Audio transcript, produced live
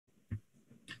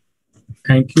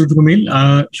Thank you, Dhumil.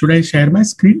 Should I share my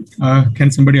screen?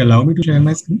 Can somebody allow me to share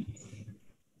my screen?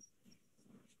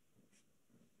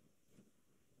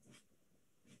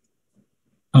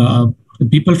 The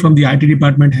people from the IT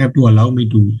department have to allow me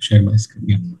to share my screen.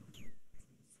 Yeah.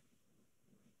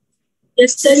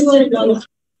 Yes, sir, you are allowed.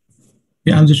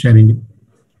 Yeah, I'm just sharing it.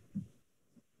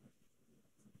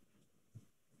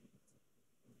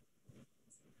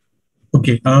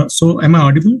 Okay. So am I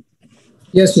audible?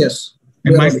 Yes, yes.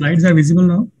 And my slides are visible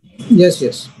now? Yes,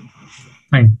 yes.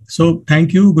 Fine. So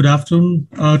thank you. Good afternoon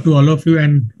to all of you,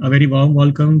 and a very warm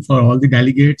welcome for all the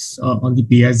delegates on the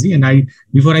PSG. And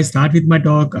before I start with my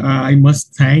talk, I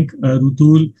must thank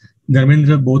Rutul,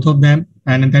 Dharmendra, both of them,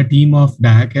 and the team of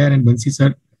Dayacare and Bansi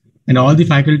sir, and all the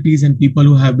faculties and people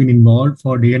who have been involved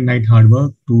for day and night hard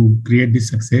work to create this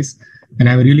success. And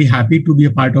I'm really happy to be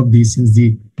a part of this since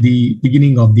the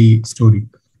beginning of the story.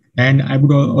 And I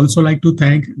would also like to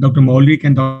thank Dr. Maulik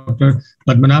and Dr.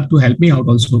 Padmanabh to help me out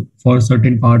also for a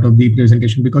certain part of the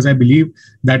presentation, because I believe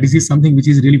that this is something which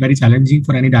is really very challenging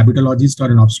for any diabetologist or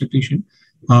an obstetrician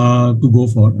to go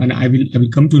for. And I will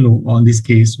come to know on this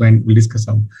case when we'll discuss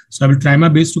out. So I will try my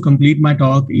best to complete my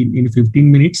talk in 15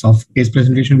 minutes of case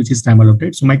presentation, which is time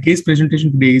allotted. So my case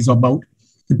presentation today is about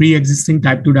the pre-existing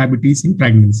type 2 diabetes in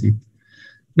pregnancy.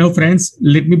 Now, friends,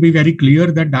 let me be very clear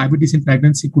that diabetes in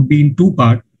pregnancy could be in two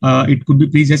parts. It could be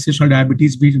pre-gestational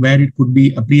diabetes, where it could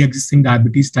be a pre-existing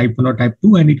diabetes type 1 or type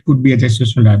 2, and it could be a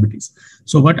gestational diabetes.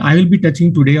 So what I will be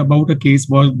touching today about a case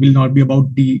will not be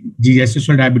about the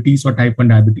gestational diabetes or type 1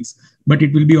 diabetes, but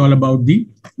it will be all about the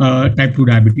type 2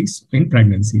 diabetes in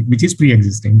pregnancy, which is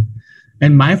pre-existing.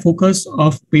 And my focus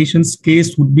of patient's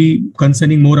case would be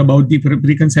concerning more about the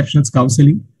preconception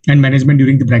counseling and management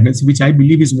during the pregnancy, which I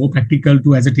believe is more practical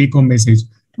to as a take-home message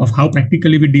of how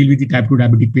practically we deal with the type 2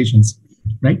 diabetic patients,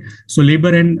 right? So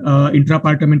labor and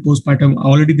intrapartum and postpartum,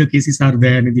 already the cases are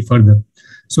there in the further.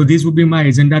 So this would be my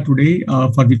agenda today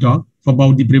for the talk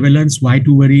about the prevalence, why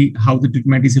to worry, how the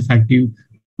treatment is effective,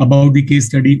 about the case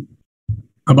study,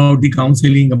 about the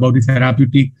counseling, about the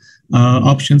therapeutic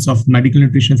options of medical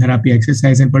nutrition therapy,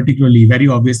 exercise, and particularly, very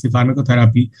obviously,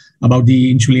 pharmacotherapy, about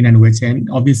the insulin and OHA, and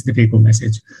obviously the take-home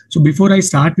message. So before I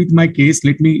start with my case,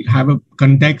 let me have a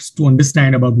context to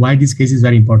understand about why this case is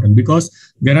very important,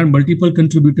 because there are multiple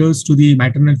contributors to the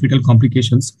maternal fetal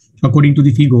complications. According to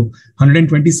the FIGO,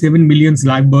 127 million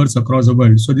live births across the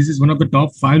world. So this is one of the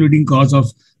top 5 leading cause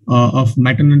of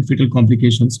maternal fetal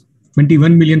complications.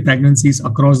 21 million pregnancies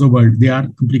across the world, they are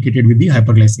complicated with the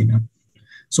hyperglycemia.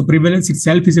 So prevalence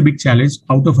itself is a big challenge.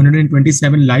 Out of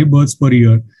 127 live births per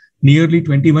year, nearly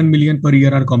 21 million per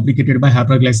year are complicated by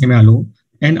hyperglycemia alone.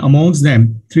 And amongst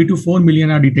them, 3 to 4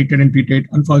 million are detected and treated.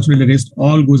 Unfortunately, the rest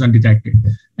all goes undetected.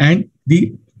 And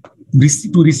to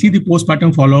receive the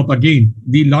postpartum follow-up again,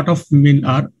 the lot of women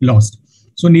are lost.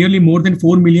 So nearly more than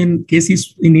 4 million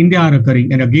cases in India are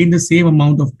occurring. And again, the same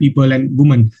amount of people and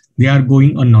women, they are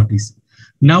going unnoticed.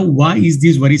 Now, why is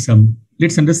this worrisome?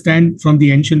 Let's understand from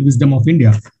the ancient wisdom of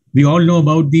India. We all know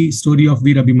about the story of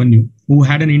Veer Abhimanyu, who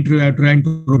had an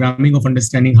intrauterine programming of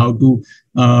understanding how to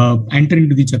enter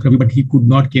into the Chakravyuh, but he could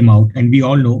not came out. And we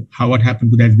all know what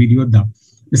happened to that Veer Yodha.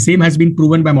 The same has been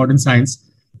proven by modern science.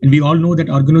 And we all know that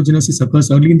organogenesis occurs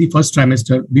early in the first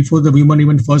trimester, before the woman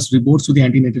even first reports to the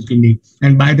antenatal clinic.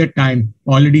 And by that time,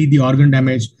 already the organ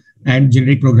damage and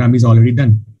genetic program is already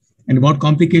done. And what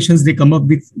complications they come up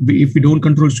with if we don't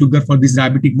control sugar for this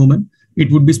diabetic woman?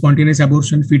 It would be spontaneous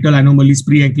abortion, fetal anomalies,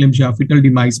 preeclampsia, fetal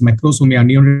demise, macrosomia,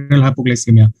 neonatal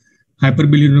hypoglycemia,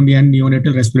 hyperbilirubinemia, and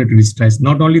neonatal respiratory distress.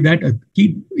 Not only that, a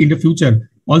kid in the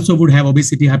future also would have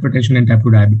obesity, hypertension, and type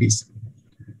 2 diabetes.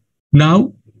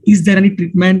 Now, is there any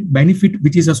treatment benefit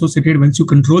which is associated once you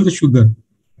control the sugar?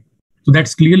 So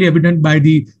that's clearly evident by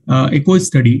the ECHO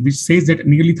study, which says that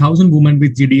nearly 1,000 women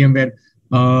with GDM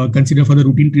were considered for the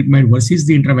routine treatment versus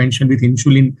the intervention with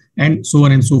insulin and so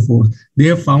on and so forth. They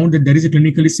have found that there is a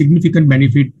clinically significant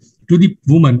benefit to the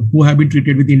women who have been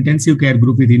treated with the intensive care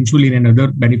group with insulin and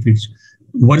other benefits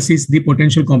versus the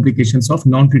potential complications of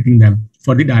non-treating them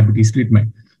for the diabetes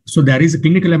treatment. So there is a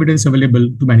clinical evidence available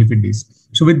to benefit this.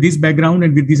 So with this background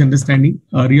and with this understanding,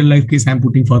 a real life case I'm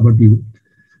putting forward to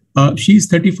you. She is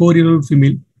 34-year-old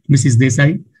female, Mrs.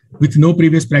 Desai, with no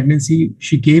previous pregnancy.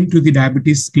 She came to the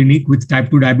diabetes clinic with type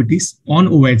 2 diabetes on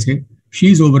OHA.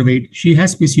 She is overweight. She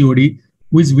has PCOD,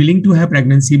 who is willing to have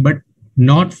pregnancy, but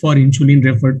not for insulin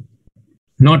referred,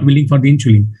 not willing for the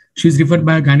insulin. She is referred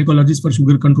by a gynecologist for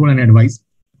sugar control and advice.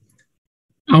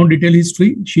 On detailed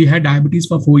history, she had diabetes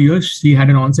for 4 years. She had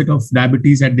an onset of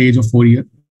diabetes at the age of 4 years,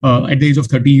 at the age of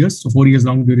 30 years, so 4 years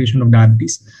long duration of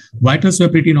diabetes. Vitals were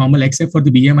pretty normal, except for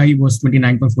the BMI was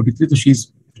 29.43. So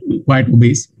she's quite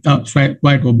obese,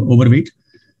 quite overweight.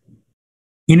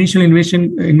 Initial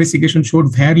investigation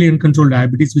showed fairly uncontrolled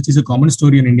diabetes, which is a common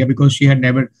story in India because she had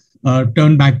never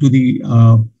turned back to the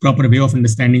proper way of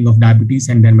understanding of diabetes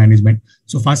and their management.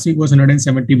 So fasting was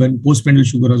 171, postprandial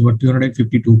sugar was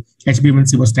 252,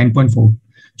 HbA1c was 10.4.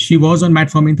 She was on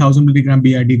metformin 1000 milligram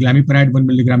BID, glamipiride 1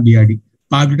 milligram BID,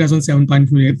 pioglitazone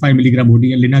 7.5 milligram OD,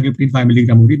 and linagliptin 5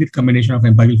 milligram OD with combination of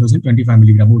empagliflozin 25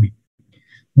 milligram OD.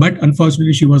 But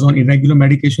unfortunately, she was on irregular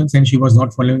medications and she was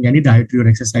not following any dietary or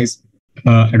exercise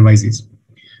advices.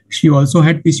 She also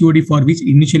had PCOD, for which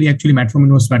initially actually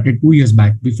metformin was started 2 years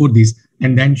back before this,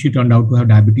 and then she turned out to have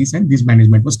diabetes, and this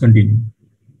management was continuing.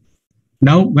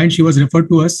 Now, when she was referred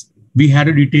to us, we had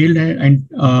a detailed and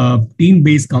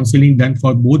team-based counseling done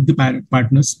for both the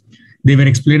partners. They were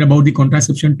explained about the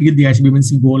contraception till the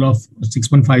HbA1c goal of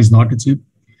 6.5 is not achieved.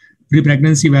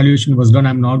 Pre-pregnancy evaluation was done.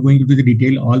 I'm not going into the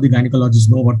detail. All the gynecologists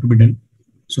know what to be done.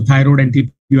 So thyroid and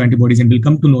TPO antibodies, and we'll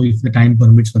come to know if the time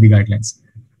permits for the guidelines.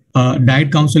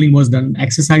 Diet counseling was done,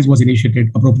 exercise was initiated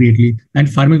appropriately, and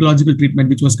pharmacological treatment,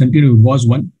 which was continued, was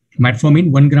one.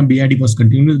 Metformin, 1 gram BID was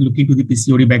continued, looking to the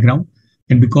PCOD background.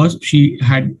 And because she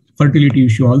had fertility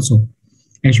issue also,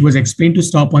 and she was explained to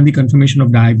stop on the confirmation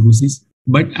of diagnosis,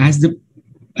 but as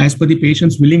per the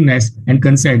patient's willingness and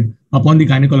consent upon the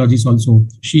gynecologist also,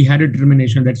 she had a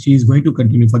determination that she is going to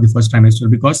continue for the first trimester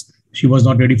because she was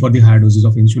not ready for the higher doses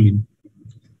of insulin.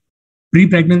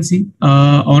 Pre-pregnancy,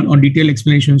 on detailed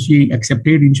explanation, she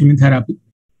accepted insulin therapy,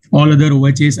 all other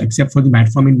OHAs except for the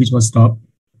metformin, which was stopped.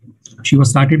 She was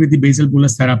started with the basal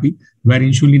bolus therapy, where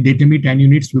insulin Detamir 10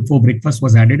 units before breakfast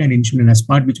was added, and insulin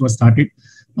aspart, which was started,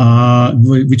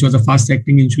 which was a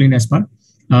fast-acting insulin aspart,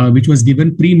 which was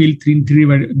given pre-meal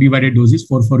 3 divided doses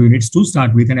for 4 units to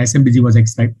start with, and SMBG was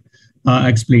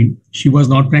explained. She was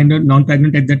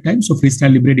non-pregnant at that time, so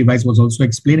Freestyle Libre device was also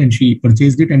explained, and she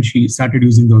purchased it and she started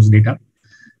using those data.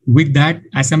 With that,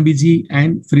 SMBG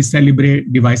and Freestyle Libre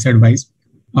device advice,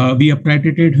 we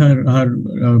uptitrated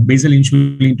her basal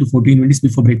insulin to 14 units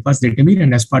before breakfast, Detamir,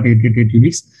 and aspart 88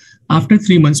 units. After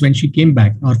 3 months, when she came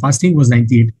back, her fasting was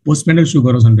 98, postprandial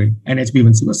sugar was 100, and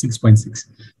HbA1c was 6.6.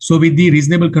 So with the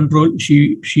reasonable control,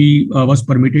 she was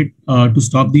permitted to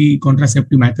stop the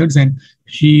contraceptive methods, and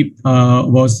she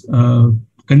was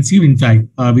conceived, in fact,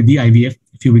 with the IVF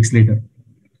a few weeks later.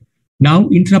 Now,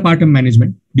 intrapartum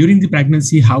management. During the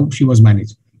pregnancy, how she was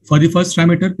managed. For the first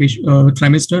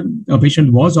trimester, a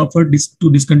patient was offered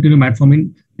to discontinue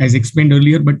metformin, as explained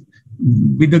earlier, but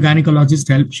with the gynecologist's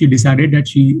help, she decided that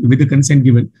with the consent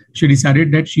given, she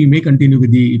decided that she may continue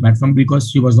with the metformin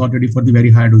because she was not ready for the very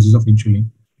high doses of insulin,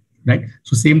 right?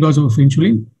 So same dose of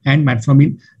insulin and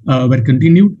metformin were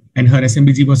continued, and her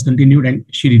SMBG was continued, and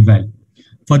she did well.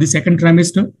 For the second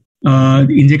trimester,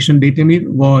 the injection Detamir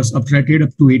was uptitrated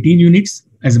up to 18 units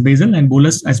as a basal, and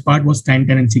bolus aspart was 10,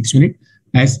 10, and 6 units.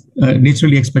 As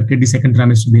naturally expected, the second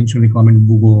trimester, the insulin requirement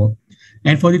will go up.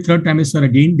 And for the third trimester,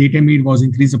 again, Detamir was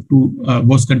increased up to,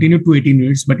 was continued to 18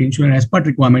 units, but insulin aspart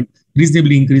requirement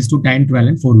reasonably increased to 10, 12,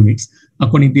 and 4 units.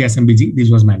 According to the SMBG, this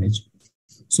was managed.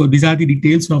 So these are the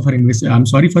details of her investigation. I'm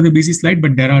sorry for the busy slide,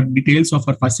 but there are details of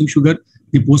her fasting sugar,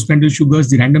 the postprandial sugars,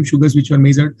 the random sugars which were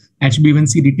measured,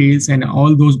 HbA1c details, and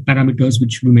all those parameters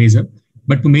which we measure.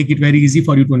 But to make it very easy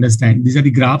for you to understand, these are the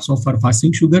graphs of her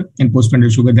fasting sugar and postprandial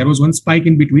sugar. There was one spike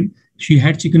in between. She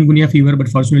had chikungunya fever, but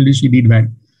fortunately she did well.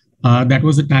 That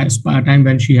was the time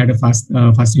when she had a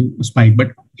fasting spike.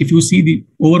 But if you see the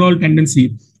overall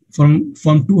tendency from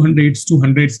 200s to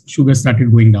 100s, sugar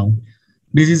started going down.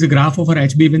 This is a graph of her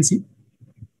HbA1c.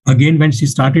 Again, when she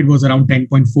started was around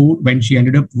 10.4. When she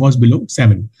ended up was below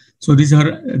 7. So this is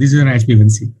her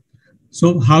HbA1c.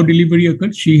 So how delivery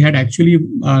occurred? She had actually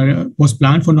was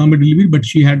planned for normal delivery, but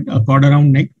she had a cord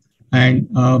around neck, and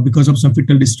because of some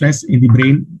fetal distress in the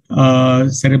brain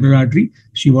cerebral artery,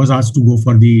 she was asked to go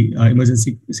for the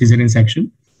emergency cesarean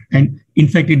section. And in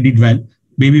fact, it did well.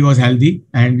 Baby was healthy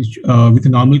and with a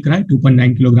normal cry,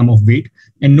 2.9 kilogram of weight,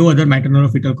 and no other maternal or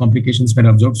fetal complications were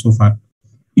observed so far.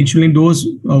 Insulin dose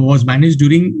was managed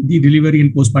during the delivery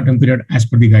and postpartum period as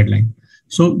per the guideline.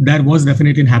 So there was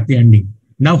definitely a happy ending.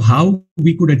 Now, how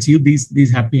we could achieve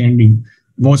these happy ending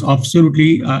was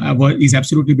absolutely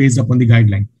based upon the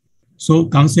guideline. So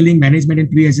counseling, management, and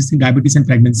pre-existing diabetes and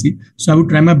pregnancy. So I would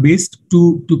try my best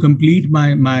to complete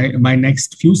my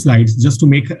next few slides just to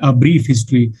make a brief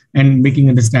history and making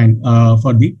understand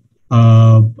for the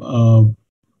how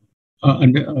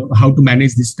to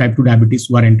manage this type 2 diabetes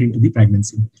who are entering into the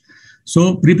pregnancy.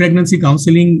 So pre-pregnancy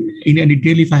counseling in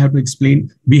detail, if I have to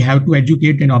explain, we have to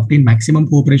educate and obtain maximum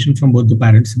cooperation from both the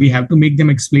parents. We have to make them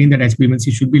explain that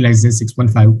HbA1c should be less than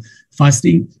 6.5.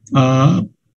 Fasting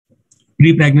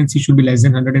Pre-pregnancy should be less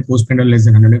than 100 and postprandial less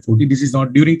than 140. This is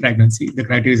not during pregnancy. The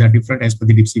criteria are different as per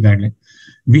the DIPSI guideline.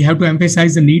 We have to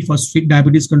emphasize the need for strict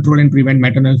diabetes control and prevent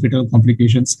maternal fetal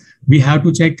complications. We have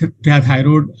to check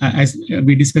thyroid, as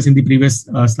we discussed in the previous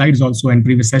slides also and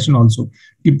previous session also,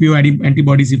 TPO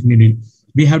antibodies if needed.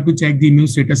 We have to check the immune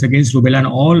status against rubella, and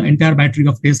all entire battery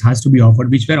of tests has to be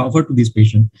offered, which were offered to this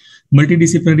patient.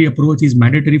 Multidisciplinary approach is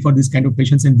mandatory for this kind of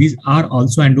patients, and these are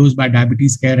also endorsed by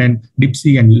Diabetes Care and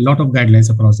DIPSI and a lot of guidelines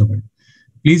across the world.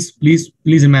 Please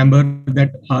remember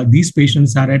that these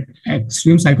patients are at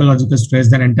extreme psychological stress,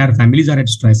 their entire families are at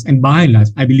stress. And by and large,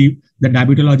 I believe the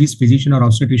diabetologists, physicians or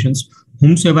obstetricians,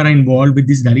 whomsoever are involved with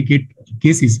these delicate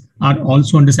cases are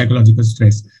also under psychological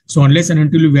stress. So unless and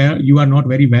until you are not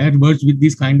very well versed with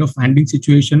this kind of handling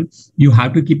situation, you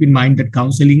have to keep in mind that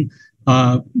counseling,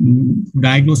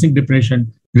 diagnosing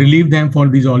depression, relieve them for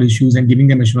these all issues and giving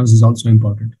them assurance is also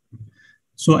important.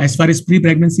 So as far as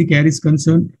pre-pregnancy care is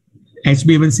concerned,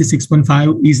 HbA1c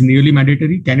 6.5 is nearly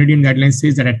mandatory. Canadian guidelines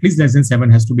says that at least less than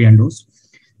 7 has to be endorsed.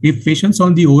 If patients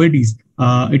on the OADs,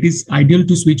 it is ideal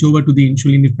to switch over to the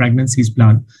insulin if pregnancy is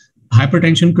planned.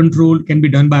 Hypertension control can be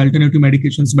done by alternative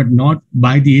medications, but not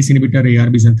by the ACE inhibitor,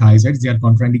 ARBs and thiazides. They are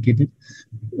contraindicated.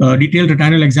 Detailed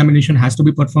retinal examination has to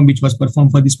be performed, which was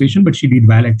performed for this patient, but she did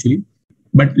well actually.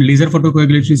 But laser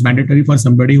photocoagulation is mandatory for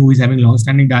somebody who is having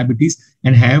long-standing diabetes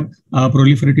and have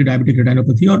proliferative diabetic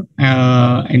retinopathy or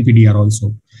NPDR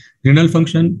also. Renal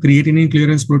function, creatinine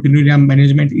clearance, proteinuria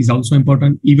management is also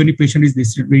important. Even if patient is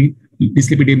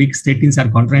dyslipidemic, statins are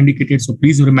contraindicated. So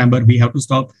please remember, we have to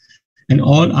stop. And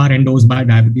all are endorsed by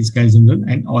Diabetes Care General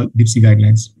and all DIPSI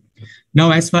guidelines.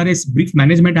 Now, as far as brief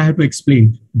management, I have to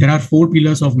explain. There are 4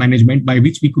 pillars of management by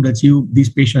which we could achieve this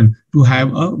patient to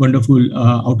have a wonderful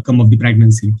outcome of the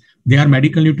pregnancy. They are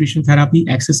medical nutrition therapy,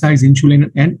 exercise,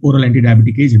 insulin, and oral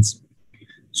anti-diabetic agents.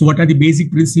 So what are the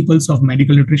basic principles of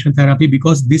medical nutrition therapy?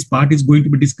 Because this part is going to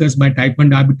be discussed by type 1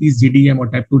 diabetes, GDM, or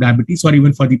type 2 diabetes, or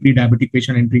even for the pre-diabetic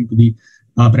patient entering to the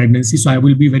pregnancy. So I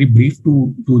will be very brief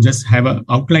to just have an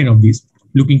outline of this,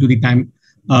 looking to the time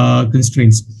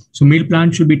constraints. So meal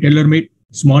plan should be tailor-made.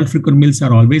 Small frequent meals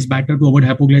are always better to avoid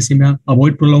hypoglycemia.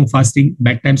 Avoid prolonged fasting.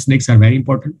 Bedtime snacks are very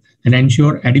important. And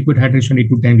ensure adequate hydration, 8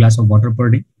 to 10 glasses of water per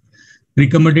day.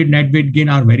 Recommended net weight gain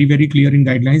are very, very clear in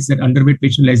guidelines that underweight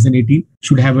patient less than 18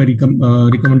 should have a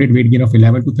recommended weight gain of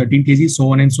 11 to 13 kg,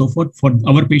 so on and so forth. For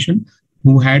our patient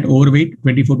who had overweight,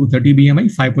 24 to 30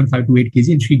 BMI, 5.5 to 8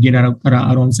 kg, and she gained around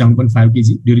 7.5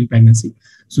 kg during pregnancy.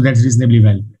 So that's reasonably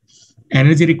well.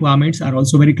 Energy requirements are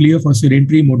also very clear for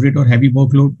sedentary, moderate, or heavy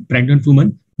workload pregnant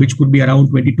women, which could be around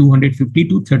 2250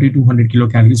 to 3200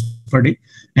 kilocalories per day.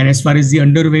 And as far as the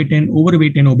underweight and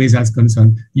overweight and obese are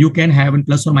concerned, you can have a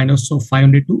plus or minus of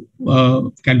 500 to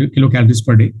kilocalories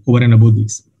per day over and above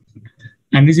this.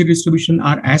 Energy distribution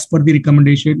are as per the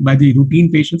recommendation by the routine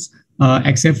patients,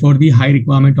 except for the high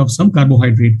requirement of some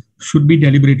carbohydrate should be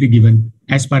deliberately given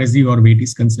as far as your weight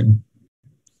is concerned.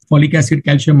 Folic acid,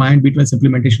 calcium, iron, B12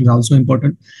 supplementation is also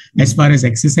important. As far as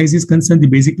exercise is concerned, the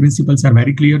basic principles are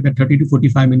very clear that 30 to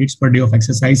 45 minutes per day of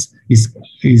exercise is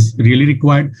really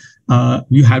required.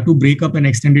 You have to break up an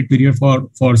extended period for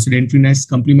sedentariness,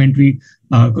 complementary.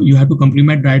 You have to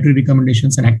complement dietary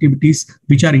recommendations and activities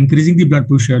which are increasing the blood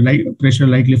pressure,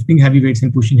 like lifting heavy weights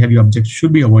and pushing heavy objects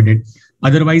should be avoided.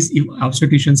 Otherwise, if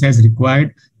obstetricians has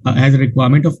a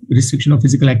requirement of restriction of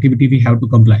physical activity, we have to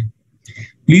comply.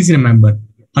 Please remember,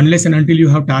 unless and until you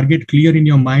have target clear in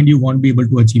your mind, you won't be able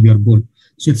to achieve your goal.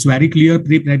 So it's very clear,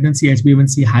 pre-pregnancy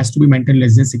HbA1c has to be maintained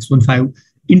less than 6.5.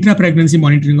 Intra-pregnancy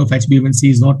monitoring of HbA1c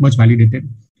is not much validated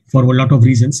for a lot of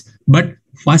reasons. But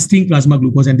fasting plasma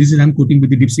glucose, and this is I'm quoting with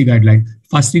the DIPSI guideline,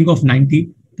 fasting of 90,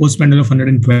 postprandial of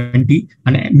 120,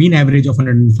 and a mean average of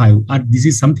 105. This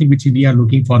is something which we are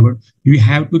looking forward. We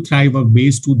have to try our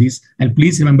ways to this. And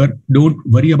please remember, don't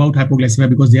worry about hypoglycemia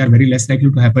because they are very less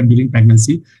likely to happen during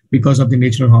pregnancy because of the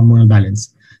natural hormonal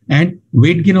balance. And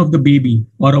weight gain of the baby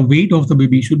or a weight of the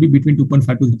baby should be between 2.5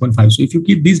 to 3.5. So if you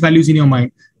keep these values in your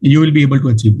mind, you will be able to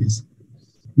achieve this.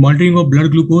 Monitoring of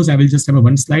blood glucose, I will just have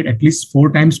one slide. At least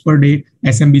 4 times per day,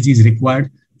 SMBG is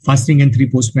required, fasting and 3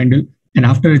 postprandial. And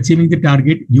after achieving the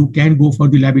target, you can go for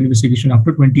the lab investigation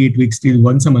after 28 weeks till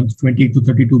once a month, 28 to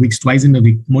 32 weeks, twice in a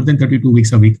week, more than 32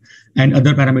 weeks a week. And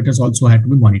other parameters also have to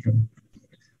be monitored.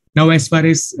 Now, as far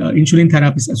as insulin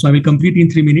therapy, so I will complete in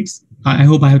 3 minutes. I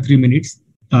hope I have 3 minutes.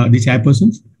 The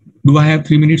chairpersons, do I have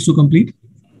 3 minutes to complete?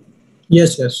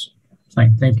 Yes, yes.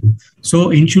 Fine, thank you. So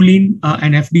insulin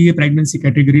and FDA pregnancy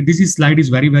category, slide is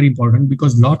very, very important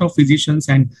because a lot of physicians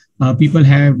and people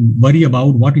have worry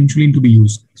about what insulin to be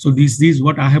used. So this is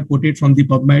what I have quoted from the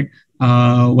PubMed,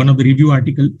 one of the review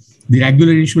article. The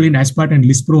regular insulin, Aspart and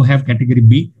Lispro have category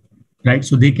B, right?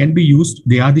 So they can be used.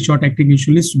 They are the short-acting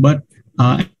insulins, but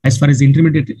as far as the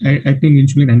intermediate acting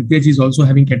insulin, NPH is also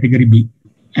having category B.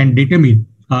 And Detamine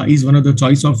is one of the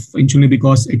choice of insulin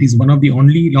because it is one of the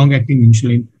only long-acting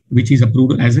insulin which is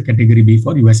approved as a category B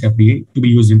for US FDA to be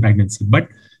used in pregnancy. But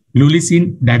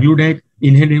Glulicin, Dagludec,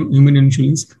 inhaled human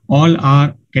insulins, all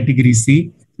are category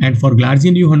C. And for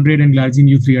Glargine U100 and Glargine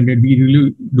U300, we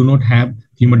really do not have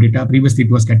human data. Previously,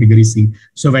 it was category C.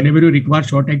 So whenever you require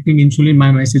short-acting insulin,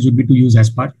 my message would be to use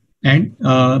Aspart. And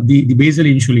the basal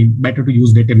insulin, better to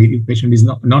use Detamine. If patient is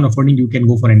non-affording, you can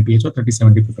go for NPH or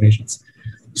 30/70 preparations.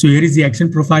 So here is the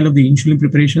action profile of the insulin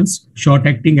preparations.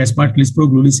 Short-acting Aspart, Lispro,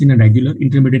 Glulicin, and regular.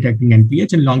 Intermediate-acting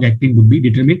NPH, and long-acting would be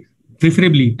determined.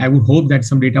 Preferably, I would hope that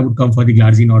some data would come for the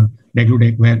Glargine or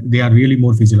Degludec, where they are really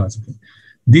more physiological.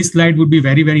 This slide would be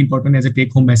very, very important as a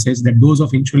take-home message that dose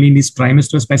of insulin is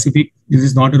trimester specific. This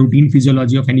is not a routine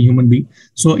physiology of any human being.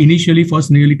 So initially,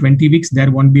 first nearly 20 weeks, there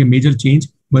won't be a major change.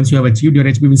 Once you have achieved your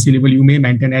HbA1c level, you may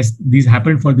maintain as these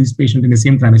happened for this patient in the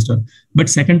same trimester. But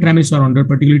second trimester onward,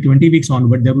 particularly 20 weeks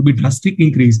onward, there will be drastic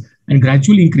increase and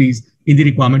gradual increase in the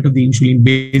requirement of the insulin,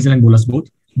 basal and bolus both.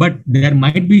 But there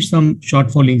might be some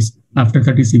shortfallings after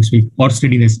 36 weeks or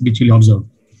steadiness, which we'll observe.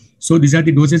 So these are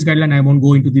the dosage guideline. I won't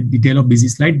go into the detail of busy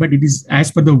slide, but it is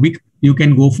as per the week, you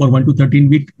can go for 1 to 13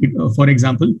 week, for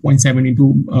example, 0.7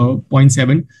 into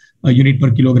 0.7 unit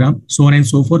per kilogram, so on and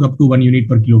so forth, up to 1 unit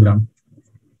per kilogram.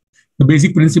 The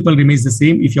basic principle remains the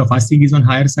same. If your fasting is on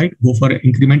higher side, go for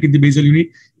increment in the basal unit.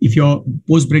 If your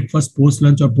post-breakfast,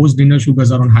 post-lunch, or post-dinner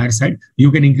sugars are on higher side,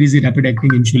 you can increase the rapid-acting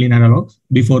insulin analog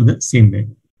before the same day.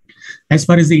 As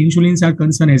far as the insulins are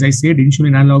concerned, as I said,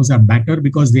 insulin analogs are better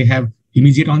because they have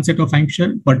immediate onset of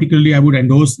action. Particularly, I would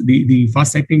endorse the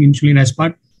fast-acting insulin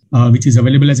Aspart, which is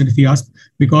available as a FIASP,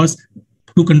 because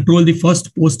to control the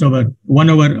first post-hour, 1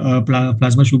 hour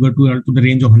plasma sugar to the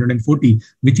range of 140,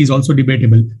 which is also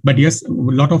debatable. But yes, a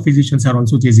lot of physicians are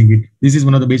also chasing it. This is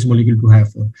one of the best molecule to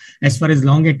have for. As far as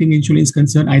long-acting insulin is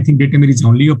concerned, I think Detamir is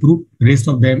only approved. Rest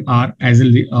of them are as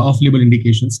off-label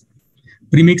indications.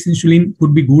 Premix insulin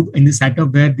could be good in the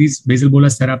setup where this basal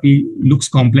bolus therapy looks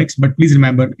complex, but please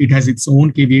remember it has its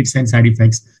own caveats and side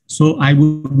effects. So I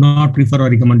would not prefer or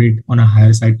recommend it on a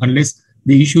higher side unless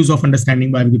the issues of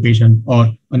understanding by the patient or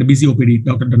on a busy OPD,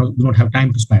 doctor do not have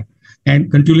time to spare.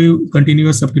 And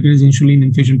continuous subcutaneous insulin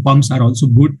infusion pumps are also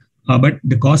good, but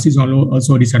the cost is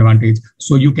also a disadvantage.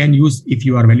 So you can use if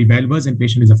you are very well versed and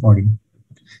patient is affording.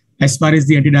 As far as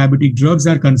the anti-diabetic drugs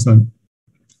are concerned,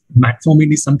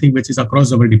 metformin is something which is across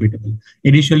the world debatable.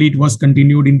 Initially, it was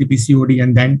continued in the PCOD,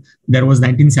 and then there was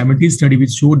 1970s study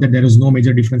which showed that there is no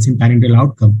major difference in parental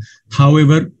outcome.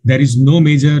 However, there is no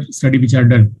major study which are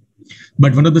done.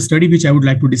 But one of the study which I would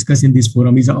like to discuss in this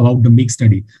forum is about the mixed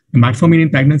study. The metformin in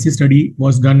pregnancy study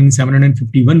was done in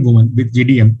 751 women with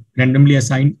JDM, randomly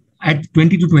assigned at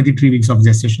 20 to 23 weeks of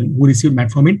gestation, who received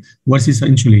metformin versus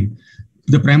insulin.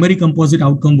 The primary composite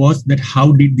outcome was that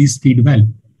how did this feed well?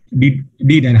 Did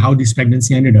and how this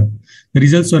pregnancy ended up. The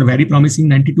results were very promising.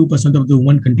 92% of the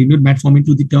women continued metformin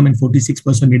to the term and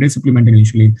 46% needed supplemental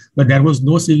insulin. But there was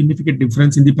no significant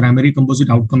difference in the primary composite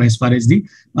outcome as far as the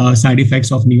side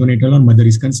effects of neonatal or mother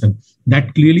is concerned.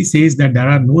 That clearly says that there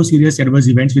are no serious adverse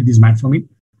events with this metformin.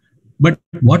 But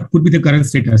what could be the current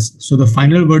status? So the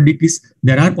final verdict is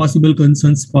there are possible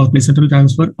concerns for placental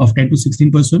transfer of 10 to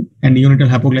 16% and neonatal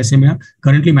hypoglycemia.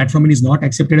 Currently, metformin is not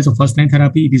accepted as a first-line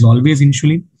therapy. It is always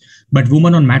insulin. But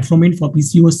women on metformin for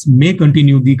PCOS may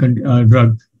continue the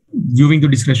drug during the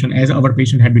discussion as our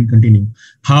patient had been continuing.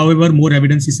 However, more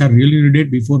evidences are really needed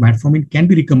before metformin can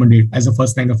be recommended as a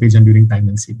first line of agent during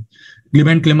pregnancy.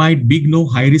 Glibenclamide, big no,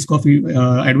 high risk of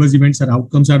adverse events or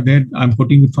outcomes are there. I'm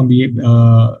quoting it from the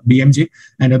BMJ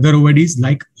and other OADs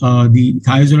like the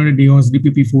thiazolidinediones,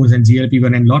 DPP4s and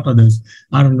GLP-1 and lot others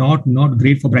are not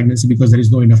great for pregnancy because there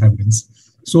is no enough evidence.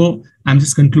 So I'm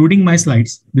just concluding my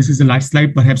slides. This is the last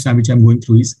slide perhaps which I'm going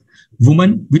through is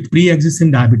women with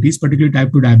pre-existing diabetes, particularly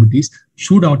type 2 diabetes,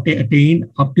 should attain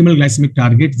optimal glycemic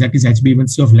target, that is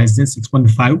HbA1c of less than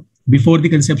 6.5 before the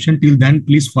conception. Till then,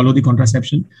 please follow the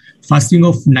contraception. Fasting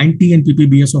of 90 and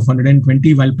ppbs of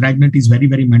 120 while pregnant is very,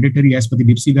 very mandatory as per the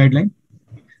DIPSI guideline.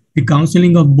 The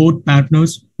counseling of both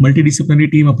partners,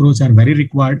 multidisciplinary team approach are very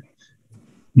required.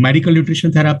 Medical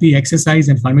nutrition therapy, exercise,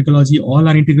 and pharmacology all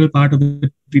are integral part of the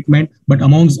treatment. But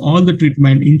amongst all the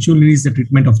treatment, insulin is the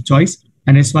treatment of choice.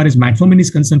 And as far as metformin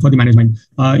is concerned for the management,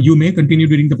 you may continue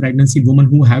during the pregnancy women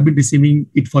who have been receiving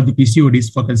it for the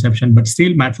PCODs for conception, but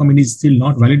still metformin is still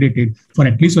not validated for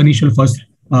at least initial first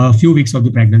few weeks of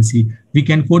the pregnancy. We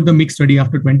can quote the mixed study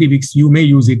after 20 weeks, you may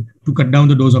use it to cut down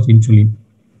the dose of insulin.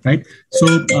 Right.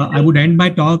 So I would end my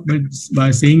talk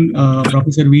by saying,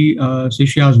 Professor V.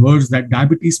 Shishya's words that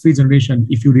diabetes-free generation,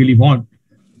 if you really want,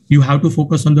 you have to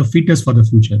focus on the fetus for the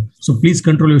future. So please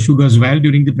control your sugars well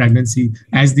during the pregnancy,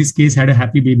 as this case had a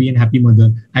happy baby and happy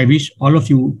mother. I wish all of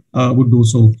you would do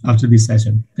so after this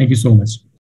session. Thank you so much.